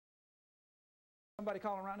Somebody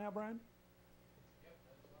calling right now, Brian? Yep,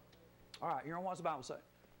 that's All right, you're on What's the Bible Say?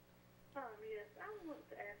 Yes, I wanted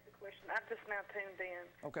to ask the question. I just now tuned in.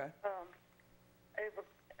 Okay.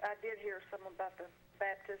 I did hear something about the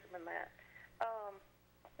baptism and that.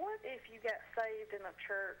 What if you got saved in a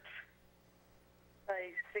church,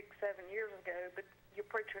 say 6, 7 years ago, but your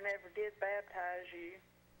preacher never did baptize you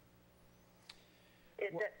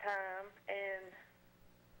at that time? And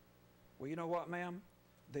well, you know what, ma'am?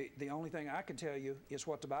 The only thing I can tell you is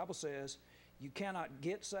what the Bible says. You cannot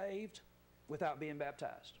get saved without being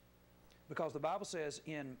baptized. Because the Bible says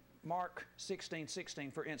in Mark 16:16,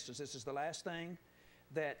 for instance, this is the last thing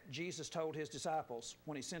that Jesus told his disciples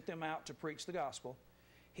when he sent them out to preach the gospel.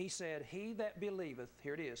 He said, he that believeth,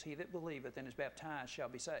 here it is, he that believeth and is baptized shall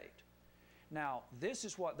be saved. Now, this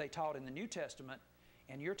is what they taught in the New Testament,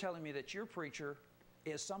 and you're telling me that your preacher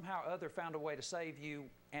is somehow or other found a way to save you,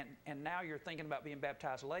 and now you're thinking about being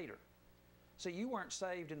baptized later. So you weren't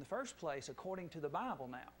saved in the first place according to the Bible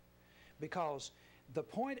now. Because the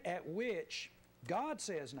point at which God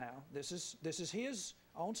says now, this is his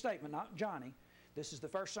own statement, not Johnny. This is the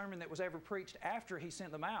first sermon that was ever preached after he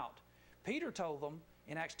sent them out. Peter told them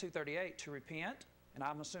in Acts 2:38 to repent, and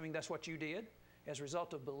I'm assuming that's what you did. As a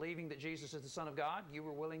result of believing that Jesus is the Son of God, you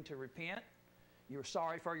were willing to repent. You were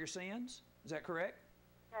sorry for your sins. Is that correct?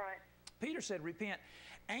 all right. Peter said, repent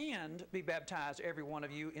and be baptized, every one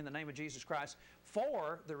of you, in the name of Jesus Christ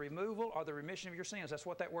for the removal or the remission of your sins. That's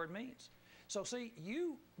what that word means. So see,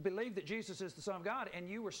 you believed that Jesus is the Son of God and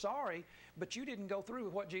you were sorry, but you didn't go through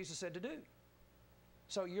with what Jesus said to do.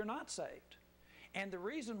 So you're not saved. And the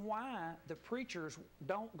reason why the preachers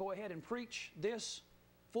don't go ahead and preach this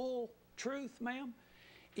full truth, ma'am,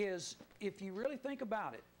 is if you really think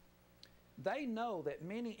about it, they know that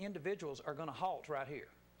many individuals are going to halt right here.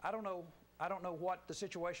 I don't know what the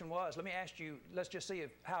situation was. Let me ask you, let's just see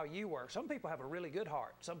how you were. Some people have a really good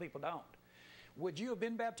heart. Some people don't. Would you have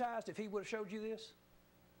been baptized if he would have showed you this?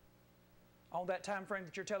 On that time frame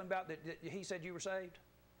that you're telling about that he said you were saved?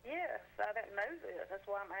 Yes, I didn't know this. That's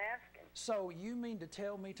why I'm asking. So you mean to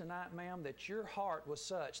tell me tonight, ma'am, that your heart was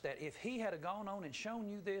such that if he had gone on and shown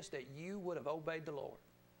you this, that you would have obeyed the Lord?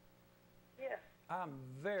 Yes. I am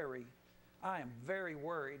very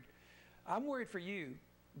worried. I'm worried for you,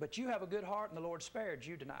 but you have a good heart and the Lord spared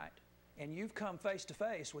you tonight. And you've come face to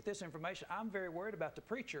face with this information. I'm very worried about the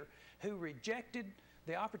preacher who rejected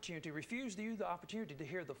the opportunity, refused you the opportunity to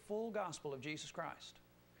hear the full gospel of Jesus Christ.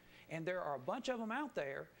 And there are a bunch of them out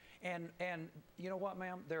there. And you know what,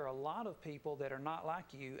 ma'am? There are a lot of people that are not like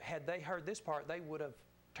you. Had they heard this part, they would have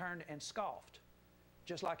turned and scoffed.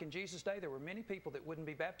 Just like in Jesus' day, there were many people that wouldn't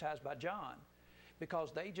be baptized by John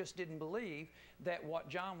because they just didn't believe that what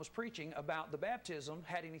John was preaching about the baptism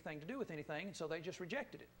had anything to do with anything, and so they just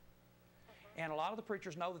rejected it. And a lot of the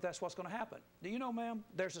preachers know that that's what's going to happen. Do you know, ma'am,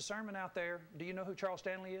 there's a sermon out there. Do you know who Charles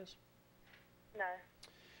Stanley is? No.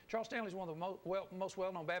 Charles Stanley is one of the most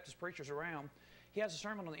well-known Baptist preachers around. He has a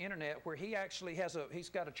sermon on the internet where he actually he's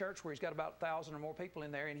got a church where he's got about 1,000 or more people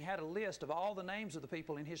in there, and he had a list of all the names of the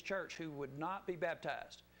people in his church who would not be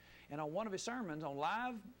baptized. And on one of his sermons on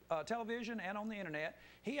live television and on the internet,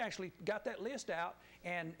 he actually got that list out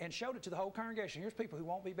and showed it to the whole congregation. Here's people who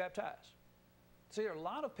won't be baptized. See, there are a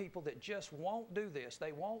lot of people that just won't do this.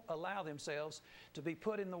 They won't allow themselves to be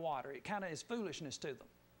put in the water. It kind of is foolishness to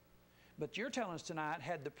them. But you're telling us tonight,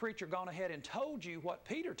 had the preacher gone ahead and told you what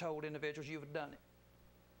Peter told individuals, you would have done it.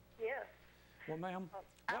 Yes. Well, ma'am.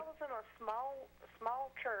 I was in a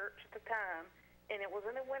small church at the time, and it was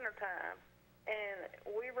in the wintertime, and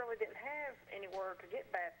we really didn't have anywhere to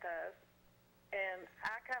get baptized. And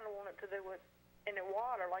I kind of wanted to do it in the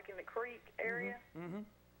water, like in the creek area. Mm-hmm.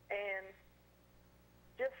 And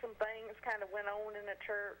just some things kind of went on in the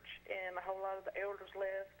church, and a whole lot of the elders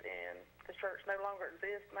left, and the church no longer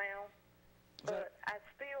exists now. But I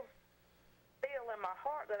still feel in my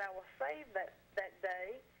heart that I was saved that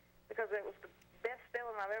day because it was the best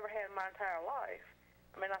feeling I've ever had in my entire life.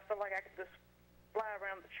 I mean, I felt like I could just fly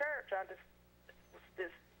around the church.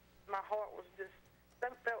 My heart was just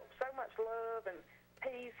felt so much love and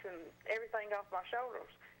peace and everything off my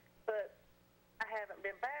shoulders. But I haven't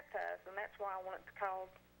been baptized, and that's why I wanted to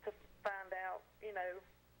call to find out,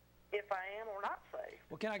 if I am or not saved.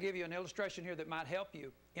 Well, can I give you an illustration here that might help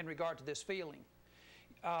you in regard to this feeling?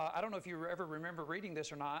 I don't know if you ever remember reading this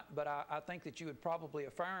or not, but I think that you would probably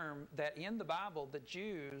affirm that in the Bible, the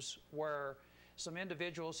Jews were some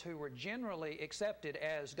individuals who were generally accepted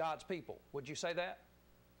as God's people. Would you say that?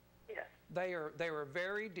 Yes. They were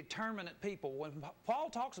very determinate people. When Paul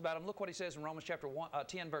talks about them, look what he says in Romans chapter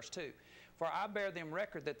 10, verse 2. For I bear them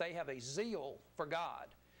record that they have a zeal for God,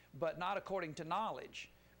 but not according to knowledge.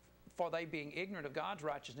 for they being ignorant of God's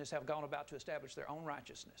righteousness have gone about to establish their own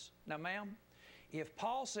righteousness. Now, ma'am, if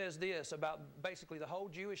Paul says this about basically the whole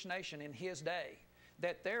Jewish nation in his day,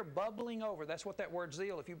 that they're bubbling over, that's what that word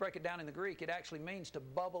zeal, if you break it down in the Greek, it actually means to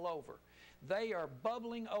bubble over. They are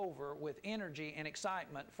bubbling over with energy and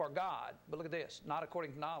excitement for God. But look at this, not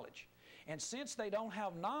according to knowledge. And since they don't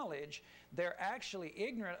have knowledge, they're actually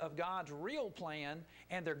ignorant of God's real plan,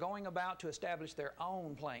 and they're going about to establish their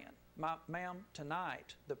own plan. Ma'am,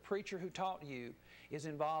 tonight, the preacher who taught you is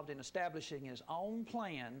involved in establishing his own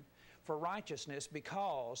plan for righteousness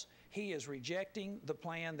because he is rejecting the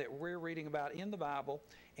plan that we're reading about in the Bible,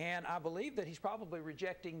 and I believe that he's probably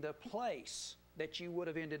rejecting the place that you would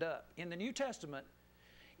have ended up. In the New Testament,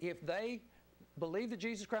 if they believed that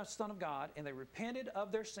Jesus Christ is the Son of God and they repented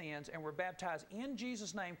of their sins and were baptized in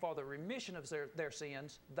Jesus' name for the remission of their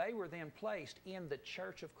sins, they were then placed in the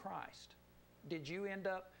church of Christ. Did you end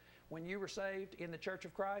up, when you were saved, in the church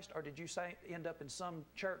of Christ, or did you end up in some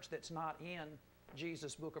church that's not in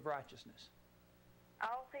Jesus' book of righteousness?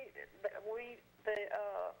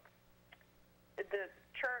 The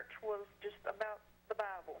church was just about the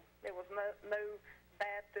Bible. There was no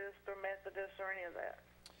Baptist or Methodist or any of that.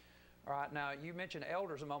 All right, now you mentioned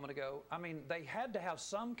elders a moment ago. I mean, they had to have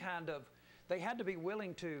some kind of, they had to be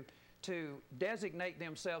willing to designate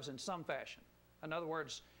themselves in some fashion. In other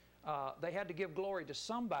words, they had to give glory to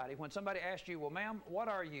somebody. When somebody asked you, well, ma'am, what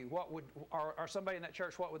are you? What would, or somebody in that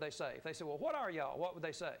church, what would they say? If they said, well, what are y'all? What would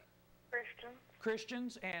they say? Christians.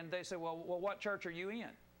 Christians, and they said, well, what church are you in?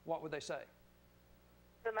 What would they say?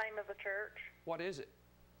 The name of the church. What is it?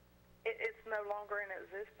 It's no longer in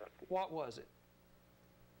existence. What was it?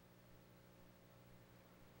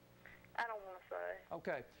 I don't want to say.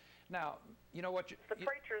 Okay. Now, you know what? The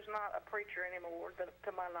preacher's not a preacher anymore,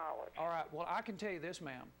 to my knowledge. All right. Well, I can tell you this,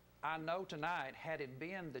 ma'am. I know tonight, had it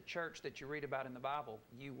been the church that you read about in the Bible,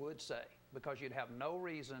 you would say, because you'd have no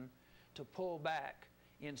reason to pull back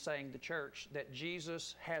in saying the church that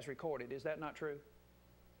Jesus has recorded. Is that not true?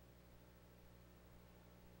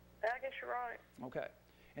 I guess you're right. Okay.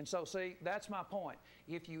 And so, see, that's my point.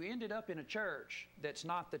 If you ended up in a church that's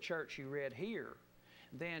not the church you read here,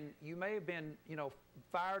 then you may have been,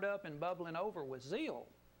 fired up and bubbling over with zeal,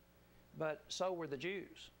 but so were the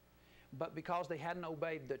Jews. But because they hadn't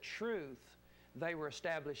obeyed the truth, they were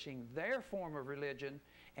establishing their form of religion,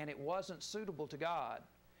 and it wasn't suitable to God.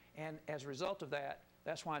 And as a result of that,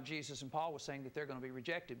 that's why Jesus and Paul were saying that they're going to be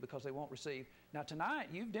rejected, because they won't receive. Now tonight,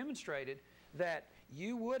 you've demonstrated that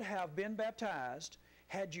you would have been baptized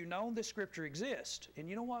had you known this Scripture exists. And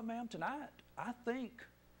you know what, ma'am? Tonight, I think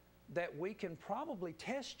that we can probably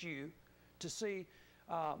test you to see,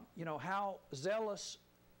 how zealous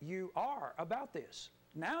you are about this.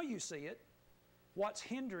 Now you see it. What's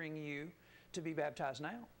hindering you to be baptized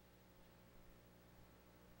now?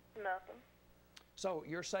 Nothing. So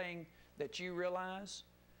you're saying that you realize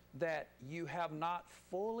that you have not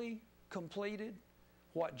fully completed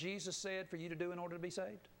what Jesus said for you to do in order to be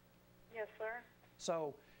saved? Yes, sir.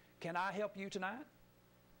 So can I help you tonight?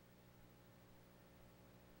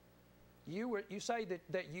 You say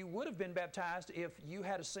that you would have been baptized if you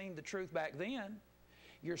had seen the truth back then.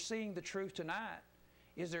 You're seeing the truth tonight.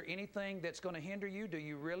 Is there anything that's going to hinder you? Do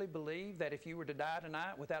you really believe that if you were to die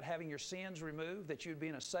tonight without having your sins removed, that you'd be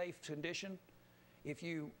in a safe condition if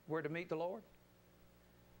you were to meet the Lord?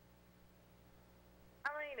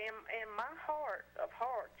 I mean, in my heart of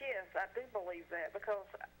hearts, yes, I do believe that, because,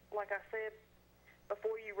 like I said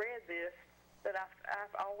before you read this, that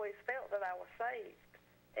I've always felt that I was saved.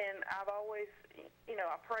 And I've always,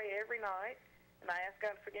 I pray every night, and I ask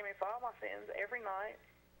God to forgive me for all my sins every night.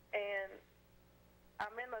 And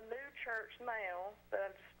I'm in a new church now that I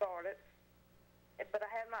just started, but I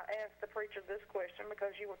have not asked the preacher this question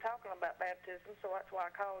because you were talking about baptism, so that's why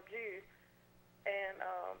I called you. And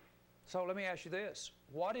so let me ask you this.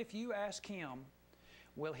 What if you ask him,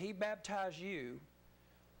 will he baptize you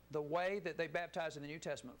the way that they baptize in the New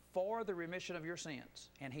Testament for the remission of your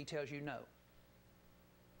sins? And he tells you no.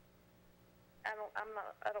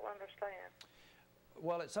 I don't understand.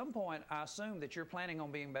 Well, at some point, I assume that you're planning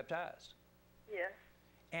on being baptized. Yes.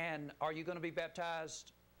 And are you going to be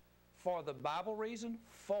baptized for the Bible reason?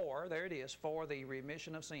 There it is, for the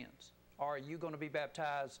remission of sins. Or are you going to be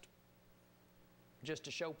baptized just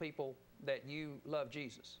to show people that you love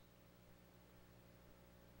Jesus?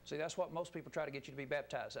 See, that's what most people try to get you to be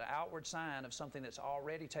baptized, an outward sign of something that's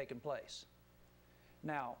already taken place.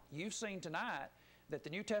 Now, you've seen tonight that the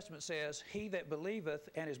New Testament says, he that believeth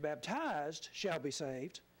and is baptized shall be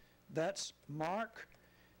saved. That's Mark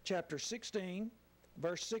chapter 16,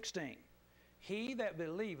 verse 16. He that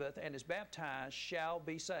believeth and is baptized shall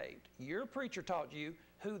be saved. Your preacher taught you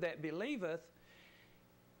who that believeth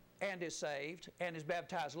and is saved and is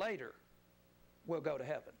baptized later will go to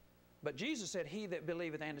heaven. But Jesus said, he that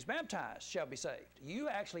believeth and is baptized shall be saved. You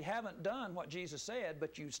actually haven't done what Jesus said,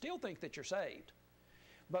 but you still think that you're saved.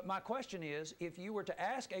 But my question is, if you were to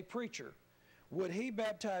ask a preacher, would he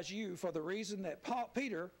baptize you for the reason that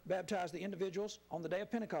Peter baptized the individuals on the day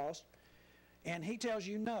of Pentecost, and he tells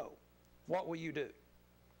you no, what will you do?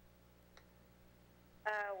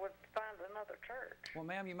 I would find another church. Well,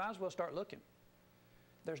 ma'am, you might as well start looking.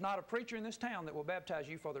 There's not a preacher in this town that will baptize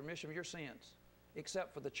you for the remission of your sins,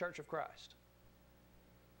 except for the Church of Christ.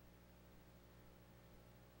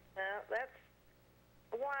 Now, that's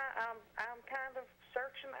why I'm kind of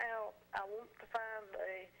searching out. I want to find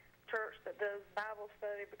a church that does Bible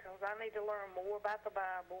study because I need to learn more about the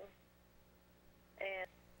Bible, and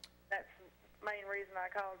that's the main reason I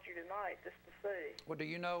called you tonight, just to see. Well, do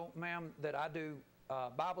you know, ma'am, that I do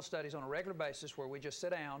Bible studies on a regular basis where we just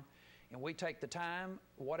sit down and we take the time,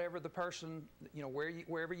 whatever the person, you know,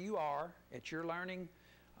 wherever you are at your learning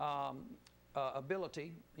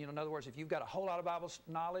ability. You know, in other words, if you've got a whole lot of Bible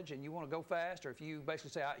knowledge and you want to go fast, or if you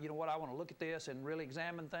basically say, you know what, I want to look at this and really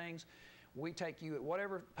examine things, we take you at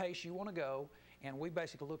whatever pace you want to go, and we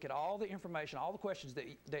basically look at all the information, all the questions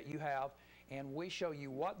that you have, and we show you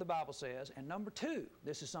what the Bible says. And number two,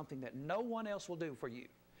 this is something that no one else will do for you.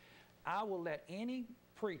 I will let any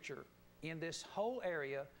preacher in this whole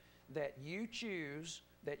area that you choose,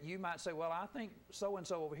 that you might say, well, I think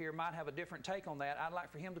so-and-so over here might have a different take on that. I'd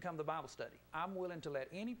like for him to come to the Bible study. I'm willing to let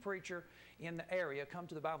any preacher in the area come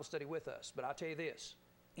to the Bible study with us. But I'll tell you this,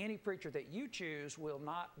 any preacher that you choose will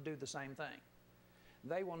not do the same thing.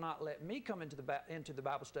 They will not let me come into the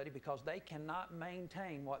Bible study because they cannot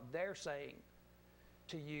maintain what they're saying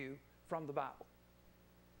to you from the Bible.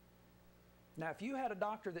 Now, if you had a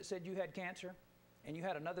doctor that said you had cancer, and you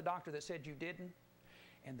had another doctor that said you didn't,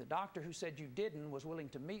 and the doctor who said you didn't was willing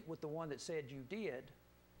to meet with the one that said you did,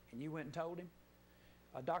 and you went and told him,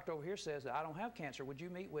 a doctor over here says that I don't have cancer, would you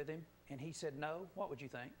meet with him? And he said no, what would you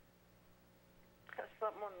think? That's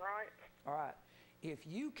something right. All right. If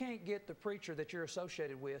you can't get the preacher that you're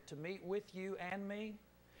associated with to meet with you and me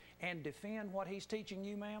and defend what he's teaching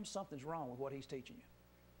you, ma'am, something's wrong with what he's teaching you.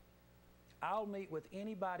 I'll meet with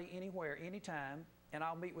anybody, anywhere, anytime, and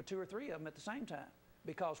I'll meet with 2 or 3 of them at the same time.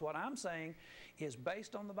 Because what I'm saying is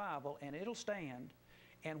based on the Bible, and it'll stand.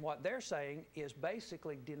 And what they're saying is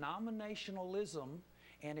basically denominationalism,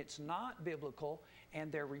 and it's not biblical,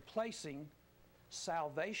 and they're replacing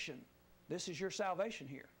salvation. This is your salvation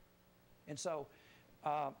here. And so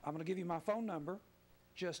I'm going to give you my phone number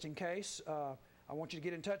just in case. I want you to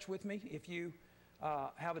get in touch with me if you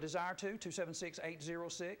have a desire to,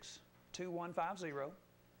 276-806-2150.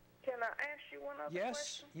 Can I ask you one other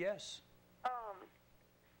question? Yes.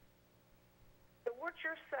 So what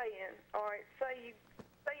you're saying, all right, say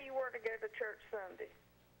you were to go to church Sunday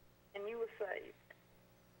and you were saved.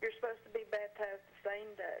 You're supposed to be baptized the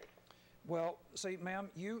same day. Well, see, ma'am,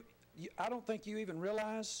 I don't think you even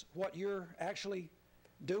realize what you're actually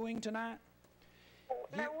doing tonight. Well,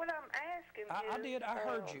 now, what I'm asking I did. I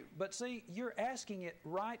heard you. But see, you're asking it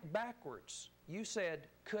right backwards. You said,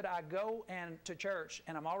 could I go to church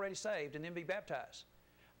and I'm already saved and then be baptized?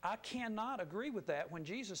 I cannot agree with that when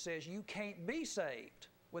Jesus says you can't be saved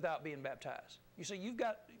without being baptized. You see,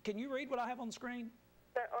 can you read what I have on the screen?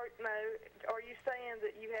 No, are you saying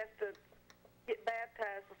that you have to get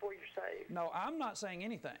baptized before you're saved? No, I'm not saying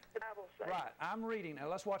anything. The Bible says. Right, I'm reading. Now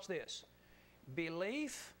let's watch this.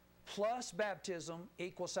 Belief plus baptism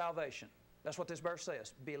equals salvation. That's what this verse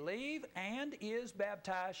says. Believe and is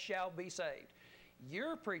baptized shall be saved.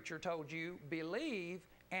 Your preacher told you believe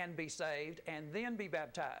and be saved and then be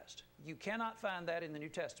baptized. You cannot find that in the New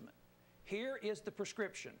Testament. Here is the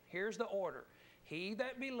prescription. Here's the order. He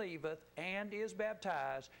that believeth and is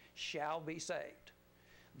baptized shall be saved.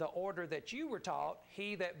 The order that you were taught,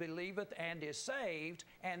 he that believeth and is saved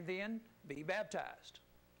and then be baptized.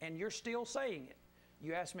 And you're still saying it.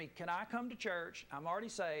 You ask me, can I come to church, I'm already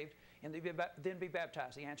saved, and then be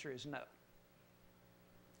baptized? The answer is no.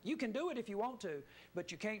 You can do it if you want to,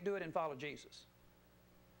 but you can't do it and follow Jesus.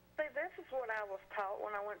 See, this is what I was taught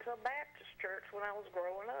when I went to a Baptist church when I was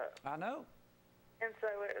growing up. I know. And so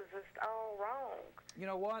it was just all wrong. You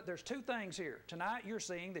know what? There's 2 things here. Tonight you're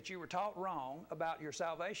seeing that you were taught wrong about your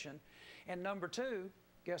salvation. And number 2,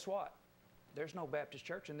 guess what? There's no Baptist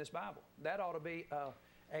church in this Bible. That ought to be a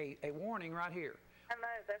warning right here. I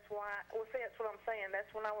know. That's why. Well, see, that's what I'm saying.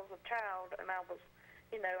 That's when I was a child and I was,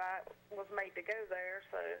 I was made to go there.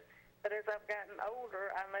 So, but as I've gotten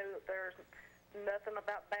older, I know that there's nothing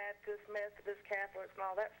about Baptist, Methodist, Catholics, and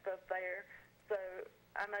all that stuff there. So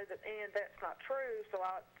I know that that's not true, so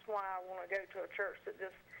that's why I want to go to a church that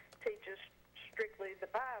just teaches strictly the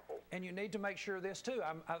Bible. And you need to make sure this too.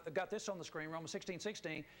 I've got this on the screen, Romans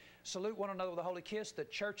 16:16. Salute one another with a holy kiss. The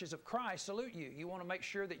churches of Christ salute you. You want to make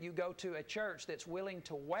sure that you go to a church that's willing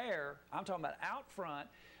to wear, I'm talking about out front,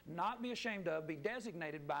 not be ashamed of, be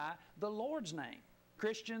designated by the Lord's name.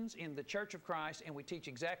 Christians in the Church of Christ, and we teach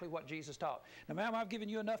exactly what Jesus taught. Now, ma'am, I've given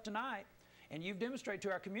you enough tonight, and you've demonstrated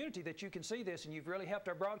to our community that you can see this, and you've really helped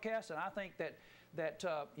our broadcast. And I think that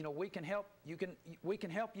you know, we can help. We can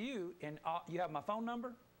help you. And you have my phone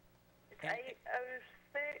number. It's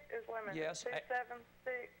 806. Wait a minute. Yes.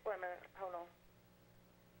 276. Wait a minute. Hold on.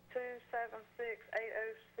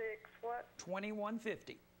 276-806. What?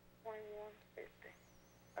 2150. 2150.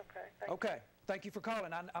 Okay. Thank Okay. Thank you for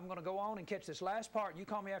calling. I'm going to go on and catch this last part. You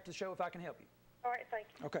call me after the show if I can help you. All right. Thank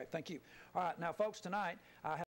you. Okay. Thank you. All right. Now, folks, tonight I have